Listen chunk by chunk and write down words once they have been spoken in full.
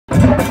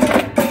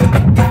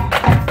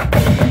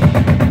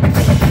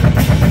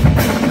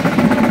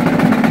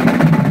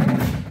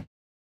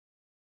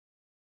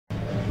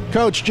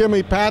Coach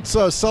Jimmy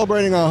Patsos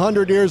celebrating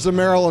 100 years of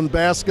Maryland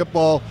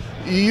basketball.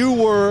 You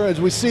were,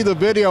 as we see the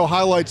video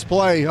highlights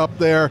play up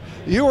there,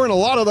 you were in a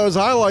lot of those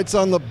highlights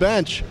on the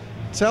bench.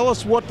 Tell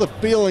us what the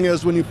feeling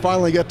is when you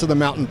finally get to the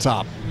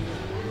mountaintop.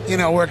 You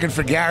know, working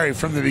for Gary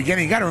from the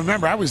beginning, you got to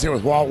remember, I was there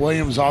with Walt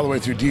Williams all the way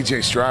through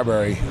DJ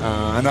Strawberry.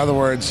 In other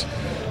words,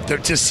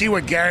 to see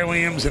what Gary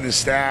Williams and his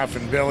staff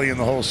and Billy and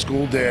the whole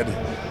school did,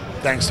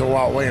 thanks to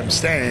Walt Williams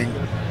staying,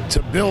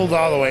 to build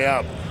all the way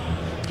up,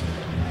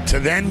 to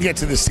then get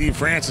to the Steve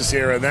Francis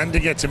era, then to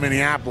get to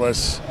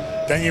Minneapolis,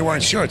 then you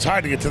weren't sure. It's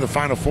hard to get to the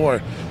Final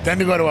Four. Then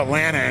to go to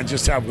Atlanta and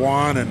just have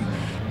one. And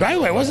by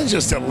the way, it wasn't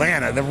just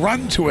Atlanta. The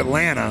run to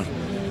Atlanta,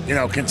 you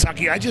know,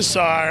 Kentucky. I just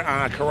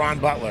saw Caron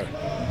Butler.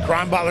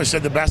 Caron Butler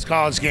said the best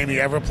college game he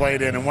ever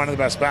played in and one of the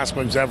best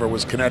basketball games ever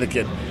was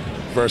Connecticut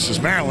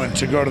versus Maryland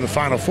to go to the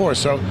Final Four.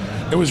 So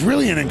it was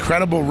really an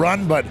incredible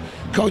run, but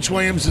Coach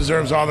Williams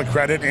deserves all the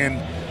credit.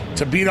 And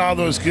to beat all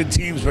those good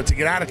teams, but to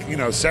get out of, you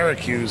know,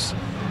 Syracuse,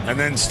 and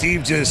then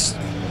Steve just,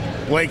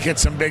 Blake hit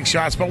some big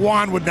shots, but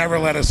Juan would never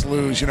let us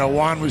lose. You know,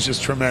 Juan was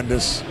just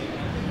tremendous.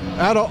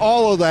 Out of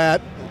all of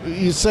that,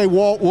 you say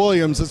Walt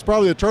Williams, it's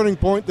probably a turning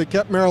point that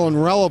kept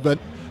Maryland relevant,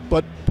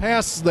 but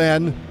past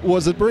then,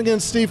 was it bringing in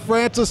Steve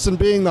Francis and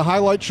being the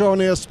highlight show on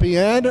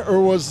ESPN,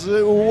 or was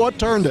what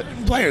turned it?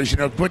 Players, you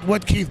know,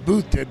 what Keith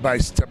Booth did by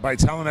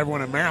telling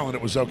everyone in Maryland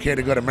it was okay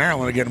to go to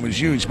Maryland again was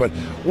huge, but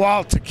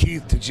Walt to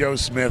Keith to Joe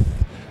Smith,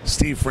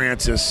 Steve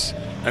Francis,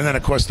 and then,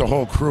 of course, the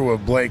whole crew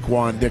of Blake,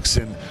 Juan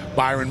Dixon,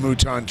 Byron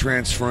Mouton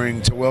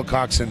transferring to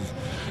Wilcox, and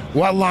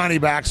what Lonnie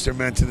Baxter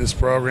meant to this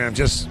program,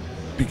 just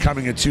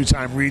becoming a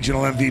two-time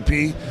regional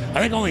MVP. I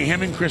think only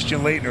him and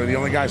Christian Laettner are the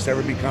only guys to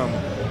ever become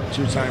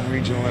two-time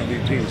regional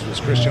MVPs, was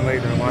Christian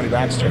Laettner and Lonnie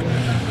Baxter.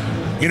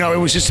 You know, it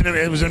was just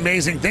it was an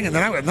amazing thing. And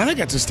then I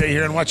got to stay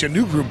here and watch a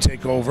new group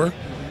take over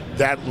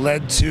that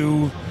led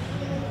to,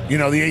 you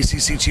know, the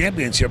ACC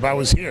championship. I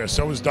was here.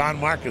 So was Don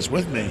Marcus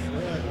with me.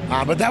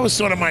 But that was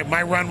sort of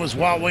my run was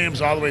Walt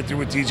Williams all the way through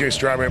with DJ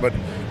Strawberry. But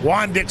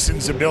Juan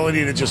Dixon's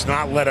ability to just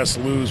not let us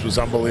lose was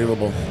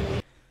unbelievable.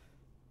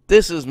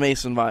 This is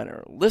Mason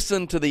Viner.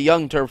 Listen to the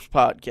Young Terps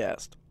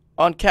podcast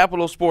on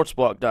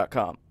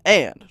CapitalSportsBlog.com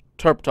and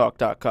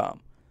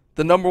TerpTalk.com,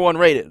 the #1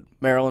 rated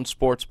Maryland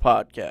sports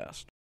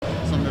podcast.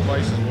 Some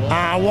advice as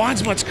well?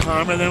 Juan's much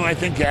calmer than I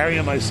think Gary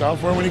and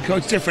myself were when he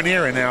coached. Different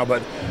era now,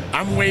 but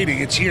I'm waiting.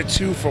 It's year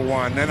 2 for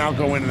Juan. Then I'll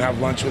go in and have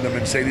lunch with him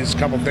and say these a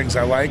couple things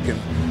I like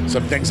and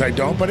some things I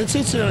don't. But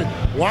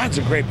Juan's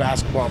a great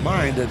basketball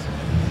mind. And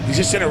he's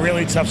just in a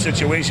really tough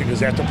situation because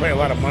they have to play a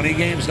lot of money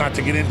games, not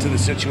to get into the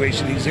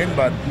situation he's in,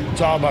 but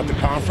it's all about the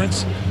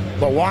conference.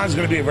 But Juan's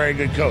going to be a very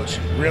good coach,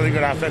 really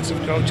good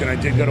offensive coach, and I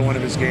did go to one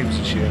of his games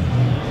this year.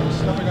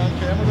 Stepping on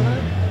camera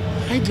tonight?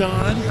 Hi,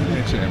 Don.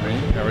 Hey, Jimmy.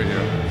 How are you?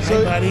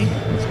 Hi, buddy.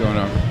 What's going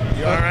on?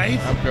 You all right?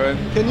 I'm good.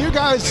 Can you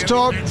guys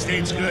talk? Penn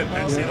State's good.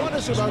 Penn State What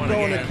is it just about won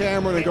going to again.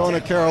 Cameron and going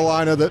to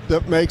Carolina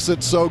that makes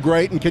it so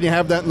great, and can you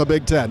have that in the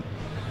Big Ten?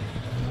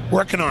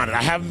 Working on it.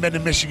 I haven't been to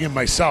Michigan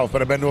myself,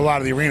 but I've been to a lot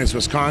of the arenas.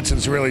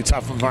 Wisconsin's a really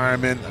tough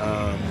environment.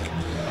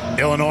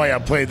 Illinois,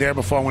 I've played there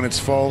before when it's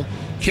full.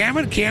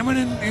 Cameron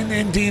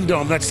and Dean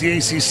Dome, that's the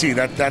ACC.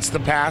 That's the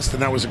past,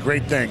 and that was a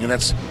great thing, and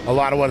that's a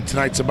lot of what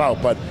tonight's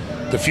about. But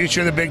the future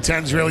of the Big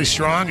Ten's really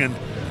strong, and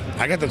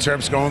I got the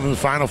Terps going to the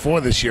Final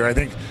Four this year. I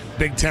think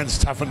Big Ten's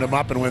toughened them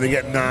up, and when they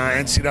get in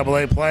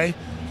NCAA play,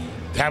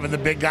 having the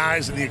big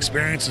guys and the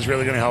experience is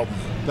really going to help them.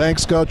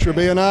 Thanks, Coach, for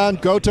being on.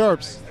 Go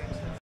Terps.